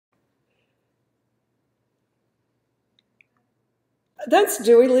That's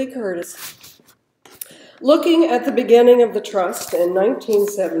Dewey Lee Curtis. Looking at the beginning of the trust in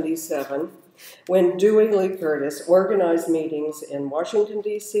 1977, when Dewey Lee Curtis organized meetings in Washington,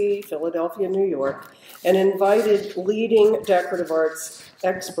 D.C., Philadelphia, New York, and invited leading decorative arts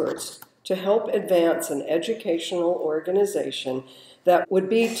experts to help advance an educational organization that would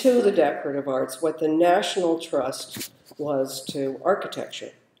be to the decorative arts what the National Trust was to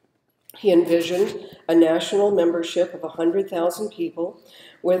architecture. He envisioned a national membership of 100,000 people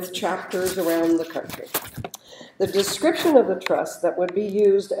with chapters around the country. The description of the trust that would be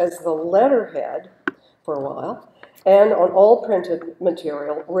used as the letterhead for a while and on all printed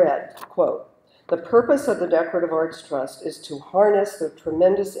material read, quote, "The purpose of the Decorative Arts Trust is to harness the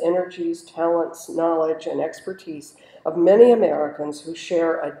tremendous energies, talents, knowledge, and expertise of many Americans who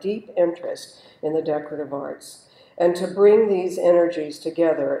share a deep interest in the decorative arts, and to bring these energies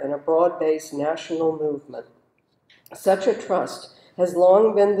together in a broad-based national movement. Such a trust has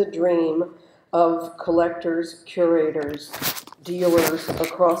long been the dream of collectors, curators, dealers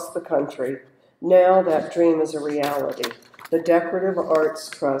across the country. Now that dream is a reality. The Decorative Arts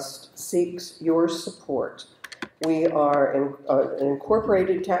Trust seeks your support. We are an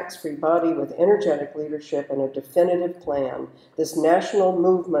incorporated tax-free body with energetic leadership and a definitive plan. This national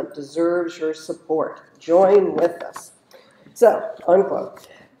movement deserves your support. Join with us." So, unquote.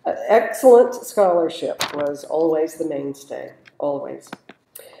 Excellent scholarship was always the mainstay, always.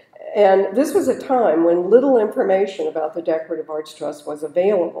 And this was a time when little information about the Decorative Arts Trust was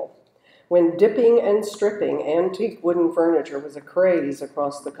available, when dipping and stripping antique wooden furniture was a craze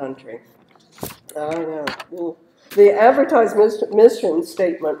across the country. I know. The advertised mission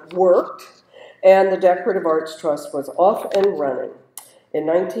statement worked, and the Decorative Arts Trust was off and running in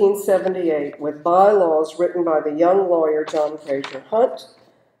 1978 with bylaws written by the young lawyer John Fraser Hunt,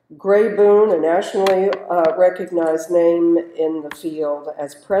 Gray Boone, a nationally recognized name in the field,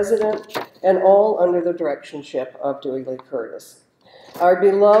 as president, and all under the directionship of Dewey Lee Curtis. Our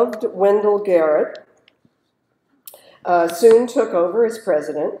beloved Wendell Garrett soon took over as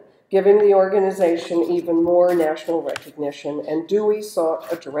president, giving the organization even more national recognition, and Dewey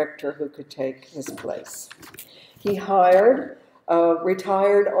sought a director who could take his place. He hired a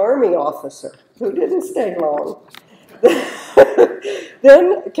retired Army officer who didn't stay long.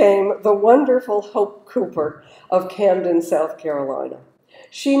 Then came the wonderful Hope Cooper of Camden, South Carolina.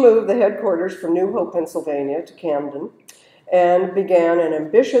 She moved the headquarters from New Hope, Pennsylvania to Camden and began an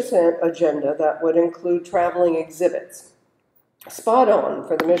ambitious agenda that would include traveling exhibits, spot on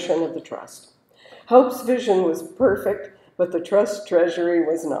for the mission of the Trust. Hope's vision was perfect, but the Trust treasury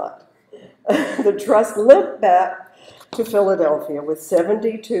was not. The Trust limped back to Philadelphia with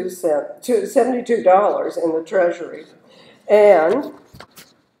 $72 in the treasury, and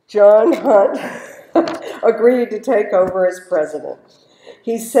John Hunt agreed to take over as president.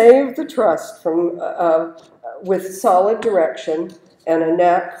 He saved the Trust from, with solid direction and a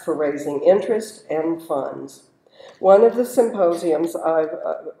knack for raising interest and funds. One of the first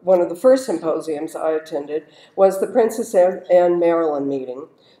symposiums I attended was the Princess Anne, Maryland meeting,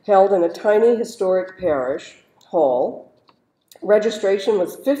 held in a tiny historic parish hall. Registration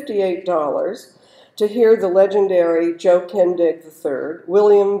was $58 to hear the legendary Joe Kendig III,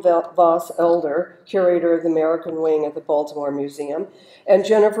 William Voss Elder, curator of the American wing at the Baltimore Museum, and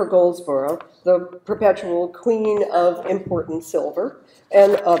Jennifer Goldsboro, the perpetual queen of important silver,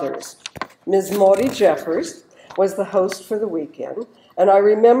 and others. Ms. Maudie Jeffers was the host for the weekend, and I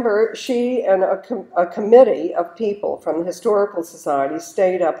remember she and a committee of people from the Historical Society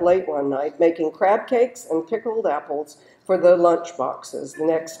stayed up late one night making crab cakes and pickled apples for the lunch boxes the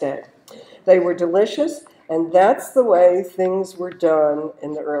next day. They were delicious, and that's the way things were done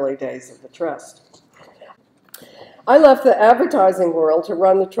in the early days of the Trust. I left the advertising world to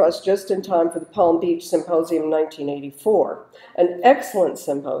run the Trust just in time for the Palm Beach Symposium in 1984, an excellent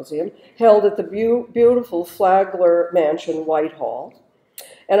symposium held at the beautiful Flagler Mansion, Whitehall.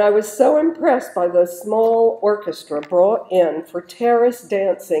 And I was so impressed by the small orchestra brought in for terrace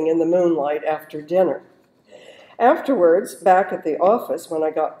dancing in the moonlight after dinner. Afterwards, back at the office, when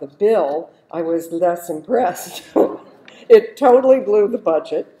I got the bill, I was less impressed. It totally blew the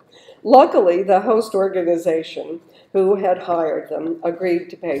budget. Luckily, the host organization, who had hired them, agreed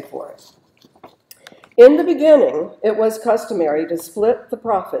to pay for it. In the beginning, it was customary to split the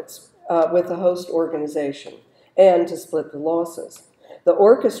profits with the host organization and to split the losses. The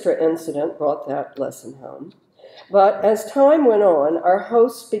orchestra incident brought that lesson home. But as time went on, our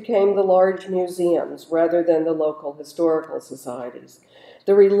hosts became the large museums rather than the local historical societies.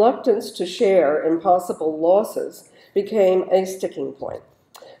 The reluctance to share in possible losses became a sticking point.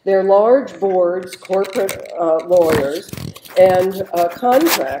 Their large boards, corporate lawyers, and a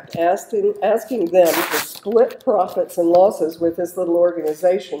contract asking them to split profits and losses with this little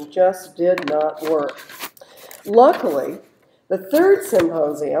organization just did not work. Luckily, the third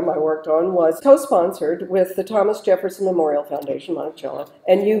symposium I worked on was co-sponsored with the Thomas Jefferson Memorial Foundation, Monticello,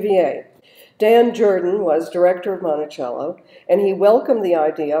 and UVA. Dan Jordan was director of Monticello, and he welcomed the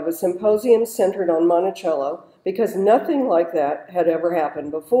idea of a symposium centered on Monticello because nothing like that had ever happened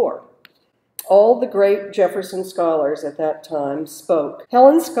before. All the great Jefferson scholars at that time spoke.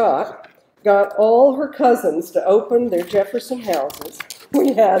 Helen Scott got all her cousins to open their Jefferson houses.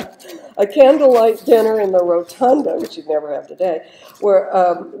 We had a candlelight dinner in the rotunda, which you'd never have today,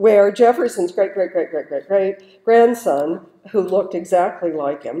 where Jefferson's great-great-great-great-great-grandson, who looked exactly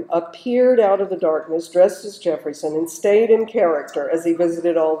like him, appeared out of the darkness dressed as Jefferson and stayed in character as he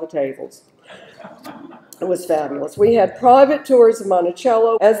visited all the tables. It was fabulous. We had private tours of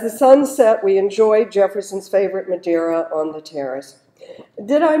Monticello. As the sun set, we enjoyed Jefferson's favorite Madeira on the terrace.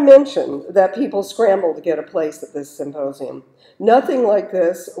 Did I mention that people scrambled to get a place at this symposium? Nothing like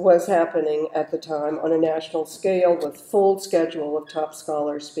this was happening at the time on a national scale with full schedule of top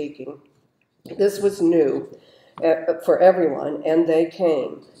scholars speaking. This was new for everyone, and they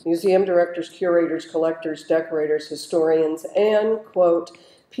came. Museum directors, curators, collectors, decorators, historians, and, quote,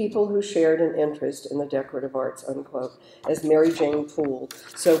 people who shared an interest in the decorative arts, unquote, as Mary Jane Poole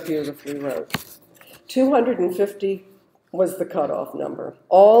so beautifully wrote. 250 was the cutoff number.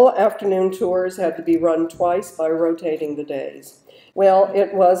 All afternoon tours had to be run twice by rotating the days. Well,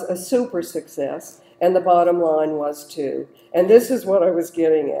 it was a super success, and the bottom line was too. And this is what I was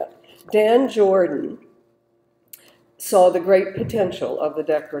getting at. Dan Jordan saw the great potential of the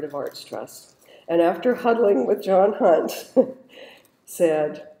Decorative Arts Trust, and after huddling with John Hunt,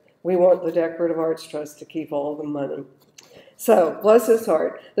 said, we want the Decorative Arts Trust to keep all the money. So, bless his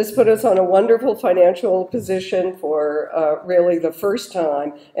heart, this put us on a wonderful financial position for really the first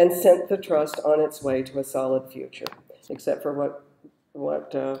time and sent the trust on its way to a solid future, except for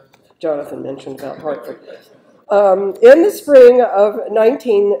what Jonathan mentioned about Hartford. In the spring of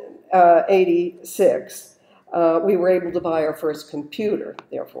 1986, we were able to buy our first computer,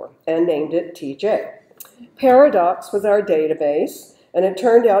 therefore, and named it TJ. Paradox was our database, and it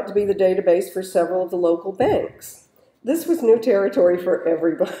turned out to be the database for several of the local banks. This was new territory for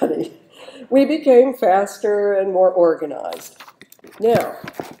everybody. We became faster and more organized. Now,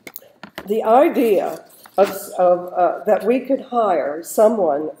 the idea that we could hire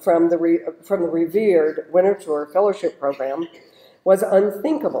someone from the revered Winter Tour Fellowship Program was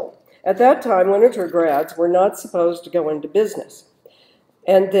unthinkable. At that time, Winter Tour grads were not supposed to go into business.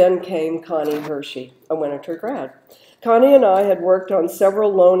 And then came Connie Hershey, a Winter Tour grad. Connie and I had worked on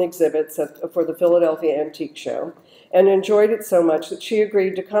several loan exhibits for the Philadelphia Antique Show and enjoyed it so much that she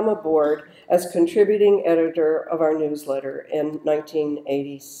agreed to come aboard as contributing editor of our newsletter in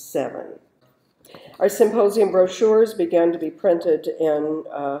 1987. Our symposium brochures began to be printed in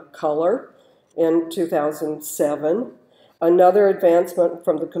color in 2007. Another advancement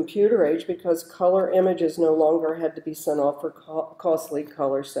from the computer age because color images no longer had to be sent off for costly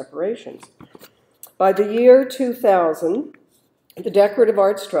color separations. By the year 2000, the Decorative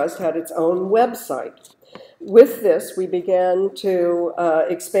Arts Trust had its own website. With this, we began to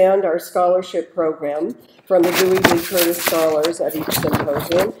expand our scholarship program from the Dewey Lee Curtis Scholars at each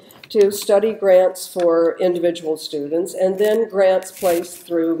symposium to study grants for individual students and then grants placed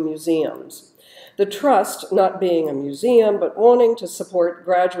through museums. The Trust, not being a museum but wanting to support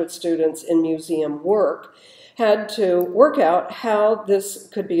graduate students in museum work, had to work out how this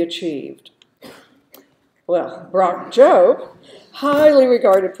could be achieved. Well, Brock Jobe, highly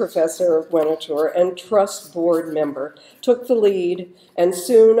regarded professor of Winter Tour and Trust board member, took the lead, and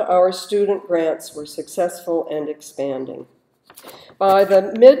soon our student grants were successful and expanding. By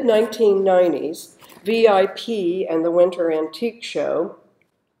the mid-1990s, VIP and the Winter Antique Show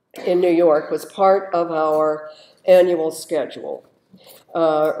in New York was part of our annual schedule.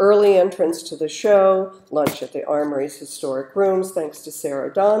 Early entrance to the show, lunch at the Armory's historic rooms, thanks to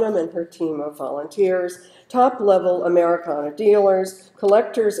Sarah Donham and her team of volunteers, top-level Americana dealers,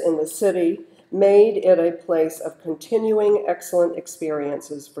 collectors in the city, made it a place of continuing excellent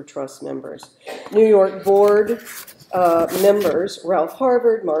experiences for Trust members. New York board members, Ralph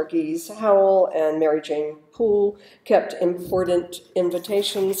Harvard, Marquise Howell, and Mary Jane Poole, kept important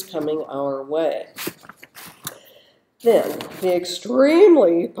invitations coming our way. Then, the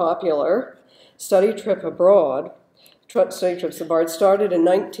extremely popular study trip abroad, study trips abroad, started in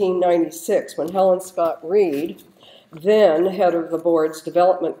 1996 when Helen Scott Reed, then head of the board's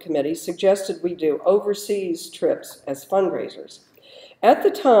development committee, suggested we do overseas trips as fundraisers. At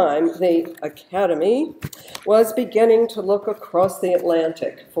the time, the Academy was beginning to look across the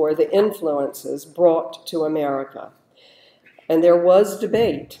Atlantic for the influences brought to America. And there was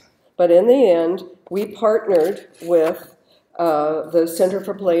debate, but in the end, we partnered with the Center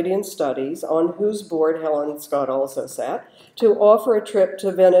for Palladian Studies, on whose board Helen Scott also sat, to offer a trip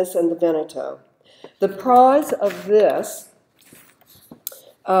to Venice and the Veneto. The prize of this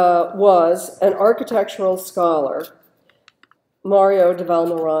was an architectural scholar, Mario de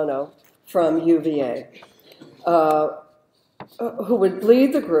Valmerano from UVA, who would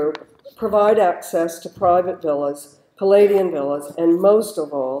lead the group, provide access to private villas, Palladian villas, and most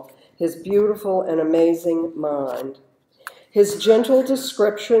of all, his beautiful and amazing mind. His gentle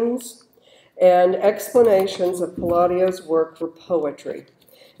descriptions and explanations of Palladio's work were poetry.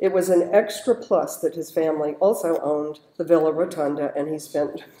 It was an extra plus that his family also owned the Villa Rotunda, and he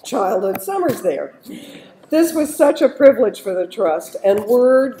spent childhood summers there. This was such a privilege for the Trust, and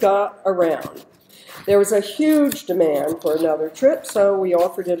word got around. There was a huge demand for another trip, so we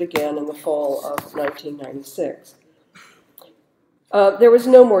offered it again in the fall of 1996. There was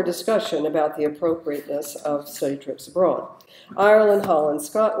no more discussion about the appropriateness of study trips abroad. Ireland, Holland,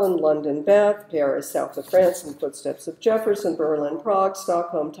 Scotland, London, Bath, Paris, south of France, in footsteps of Jefferson, Berlin, Prague,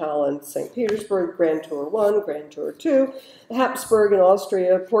 Stockholm, Tallinn, St. Petersburg, Grand Tour 1, Grand Tour 2, Habsburg in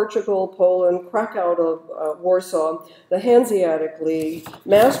Austria, Portugal, Poland, Krakow to Warsaw, the Hanseatic League,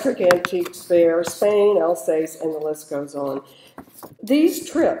 Maastricht Antiques Fair, Spain, Alsace, and the list goes on. These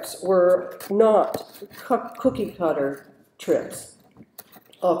trips were not cookie-cutter trips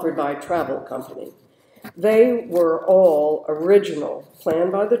offered by a travel company. They were all original,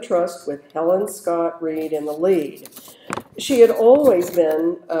 planned by the Trust with Helen Scott Reed in the lead. She had always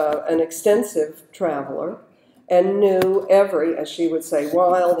been an extensive traveler and knew every, as she would say,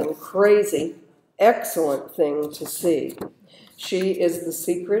 wild and crazy, excellent thing to see. She is the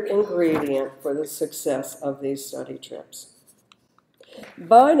secret ingredient for the success of these study trips.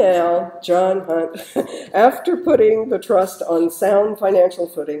 By now, John Hunt, after putting the Trust on sound financial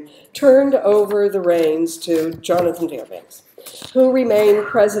footing, turned over the reins to Jonathan Fairbanks, who remained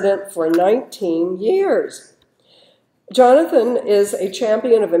president for 19 years. Jonathan is a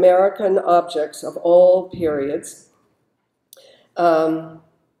champion of American objects of all periods, from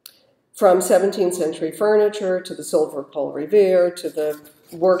 17th century furniture to the silver of Paul Revere to the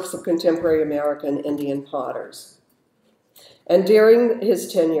works of contemporary American Indian potters. And during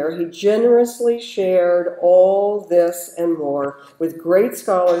his tenure, he generously shared all this and more with great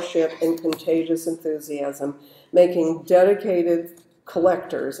scholarship and contagious enthusiasm, making dedicated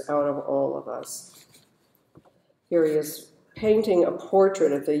collectors out of all of us. Here he is painting a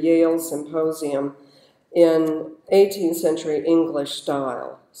portrait at the Yale Symposium in 18th century English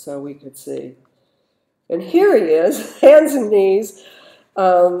style, so we could see. And here he is, hands and knees,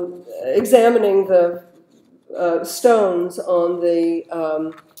 examining the stones on the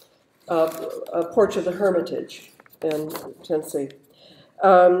porch of the Hermitage in Tennessee.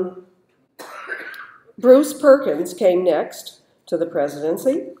 Bruce Perkins came next to the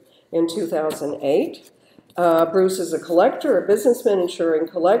presidency in 2008. Bruce is a collector, a businessman ensuring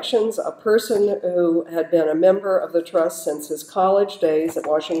collections, a person who had been a member of the Trust since his college days at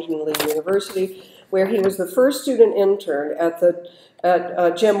Washington Lee University, where he was the first student intern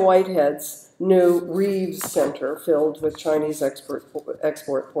at Jim Whitehead's new Reeves Center filled with Chinese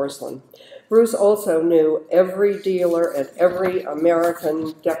export porcelain. Bruce also knew every dealer and every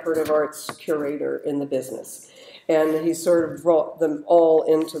American decorative arts curator in the business, and he sort of brought them all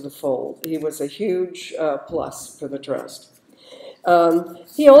into the fold. He was a huge plus for the Trust.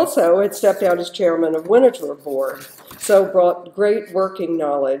 He also had stepped out as chairman of Winterthur Board, so brought great working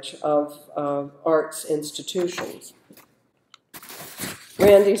knowledge of arts institutions.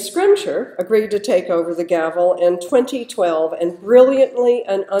 Randy Scrimshire agreed to take over the gavel in 2012 and brilliantly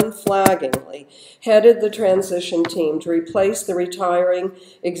and unflaggingly headed the transition team to replace the retiring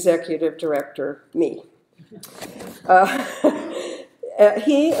executive director, me.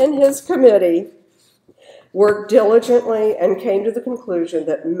 He and his committee worked diligently and came to the conclusion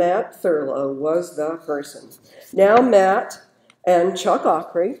that Matt Thurlow was the person. Now Matt and Chuck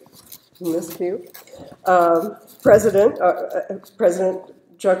Ockery, isn't this cute?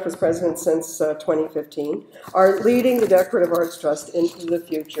 Chuck was president since 2015, are leading the Decorative Arts Trust into the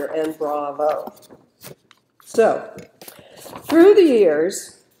future, and bravo. So, through the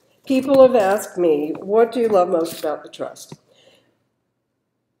years, people have asked me, what do you love most about the Trust?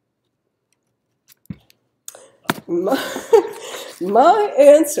 My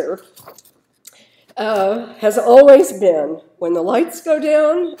answer has always been, when the lights go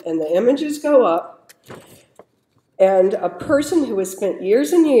down and the images go up, And a person who has spent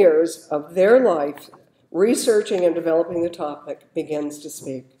years and years of their life researching and developing the topic begins to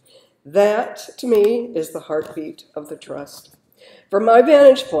speak. That, to me, is the heartbeat of the Trust. From my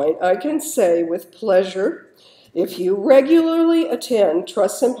vantage point, I can say with pleasure, if you regularly attend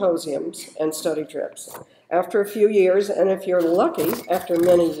Trust symposiums and study trips, after a few years, and if you're lucky, after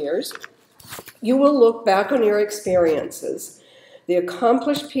many years, you will look back on your experiences, the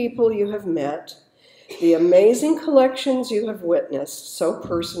accomplished people you have met, the amazing collections you have witnessed so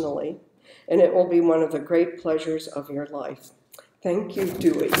personally, and it will be one of the great pleasures of your life. Thank you,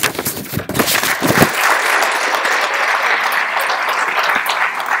 Dewey.